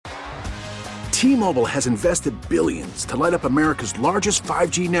T-Mobile has invested billions to light up America's largest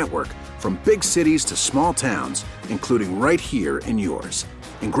 5G network, from big cities to small towns, including right here in yours.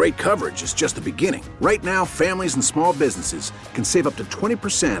 And great coverage is just the beginning. Right now, families and small businesses can save up to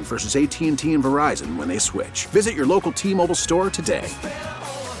 20% versus AT&T and Verizon when they switch. Visit your local T-Mobile store today.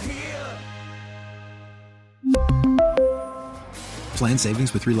 Plan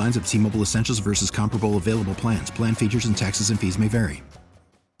savings with 3 lines of T-Mobile Essentials versus comparable available plans. Plan features and taxes and fees may vary.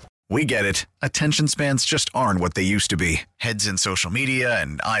 We get it. Attention spans just aren't what they used to be. Heads in social media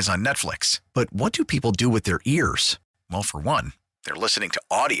and eyes on Netflix. But what do people do with their ears? Well, for one, they're listening to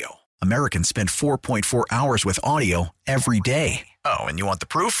audio. Americans spend 4.4 hours with audio every day. Oh, and you want the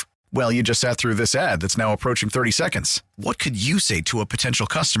proof? Well, you just sat through this ad that's now approaching 30 seconds. What could you say to a potential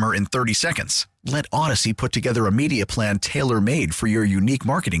customer in 30 seconds? Let Odyssey put together a media plan tailor-made for your unique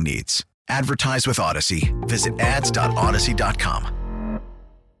marketing needs. Advertise with Odyssey. Visit ads.odyssey.com.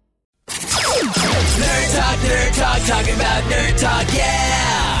 Nerd Talk, talking about Nerd Talk,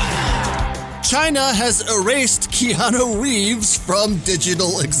 yeah! China has erased Keanu Reeves from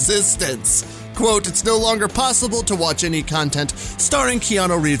digital existence. Quote, it's no longer possible to watch any content starring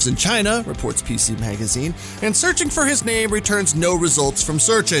Keanu Reeves in China, reports PC Magazine, and searching for his name returns no results from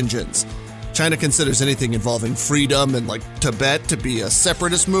search engines. China considers anything involving freedom and, Tibet to be a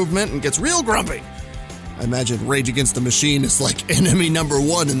separatist movement and gets real grumpy. I imagine Rage Against the Machine is enemy number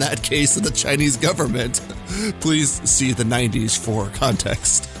one in that case of the Chinese government. Please see the 90s for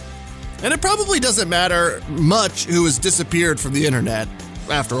context. And it probably doesn't matter much who has disappeared from the internet,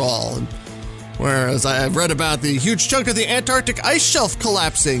 after all. Whereas I've read about the huge chunk of the Antarctic ice shelf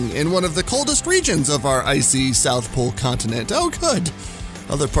collapsing in one of the coldest regions of our icy South Pole continent. Oh, good.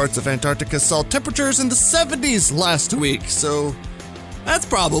 Other parts of Antarctica saw temperatures in the 70s last week, so that's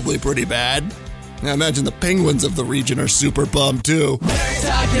probably pretty bad. I imagine the penguins of the region are super bummed, too.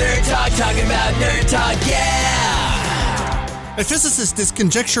 Nerd Talk, talking about Nerd Talk, yeah! A physicist is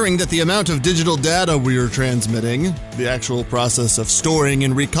conjecturing that the amount of digital data we are transmitting, the actual process of storing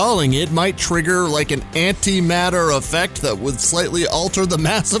and recalling it, might trigger an antimatter effect that would slightly alter the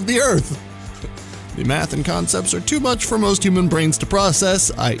mass of the Earth. The math and concepts are too much for most human brains to process,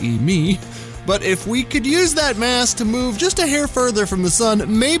 i.e. me. But if we could use that mass to move just a hair further from the sun,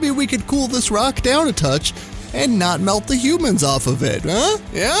 maybe we could cool this rock down a touch and not melt the humans off of it, huh?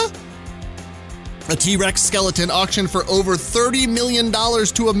 Yeah? A T-Rex skeleton auctioned for over $30 million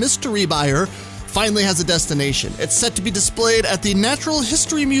to a mystery buyer finally has a destination. It's set to be displayed at the Natural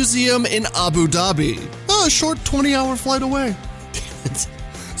History Museum in Abu Dhabi, a short 20-hour flight away.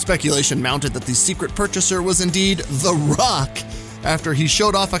 Speculation mounted that the secret purchaser was indeed The Rock, after he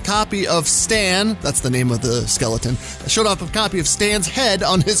showed off a copy of Stan, that's the name of the skeleton, showed off a copy of Stan's head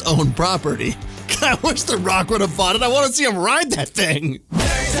on his own property. I wish The Rock would have bought it. I want to see him ride that thing.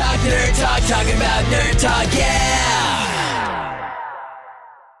 Nerd Talk, talking about Nerd Talk, yeah!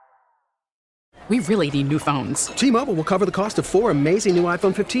 We really need new phones. T-Mobile will cover the cost of 4 amazing new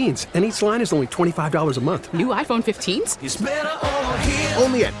iPhone 15s, and each line is only $25 a month. New iPhone 15s? It's better over here.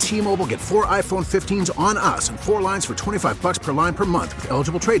 Only at T-Mobile, get 4 iPhone 15s on us and 4 lines for $25 per line per month with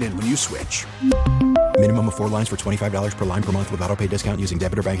eligible trade-in when you switch. Minimum of 4 lines for $25 per line per month with autopay discount using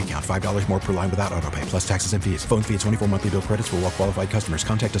debit or bank account. $5 more per line without autopay, plus taxes and fees. Phone fee at 24 monthly bill credits for well-qualified customers.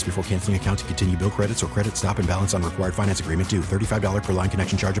 Contact us before canceling account to continue bill credits or credit stop and balance on required finance agreement due. $35 per line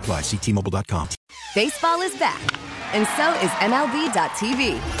connection charge applies. See T-Mobile.com. Baseball is back, and so is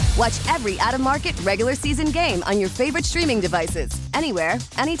MLB.tv. Watch every out-of-market regular season game on your favorite streaming devices, anywhere,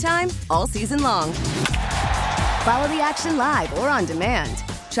 anytime, all season long. Follow the action live or on demand.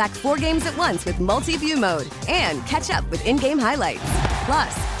 Track 4 games at once with multi-view mode and catch up with in-game highlights.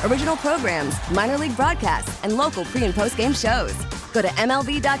 Plus, original programs, minor league broadcasts, and local pre- and post-game shows. Go to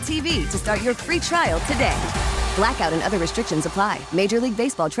MLB.tv to start your free trial today. Blackout and other restrictions apply. Major League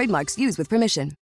Baseball trademarks used with permission.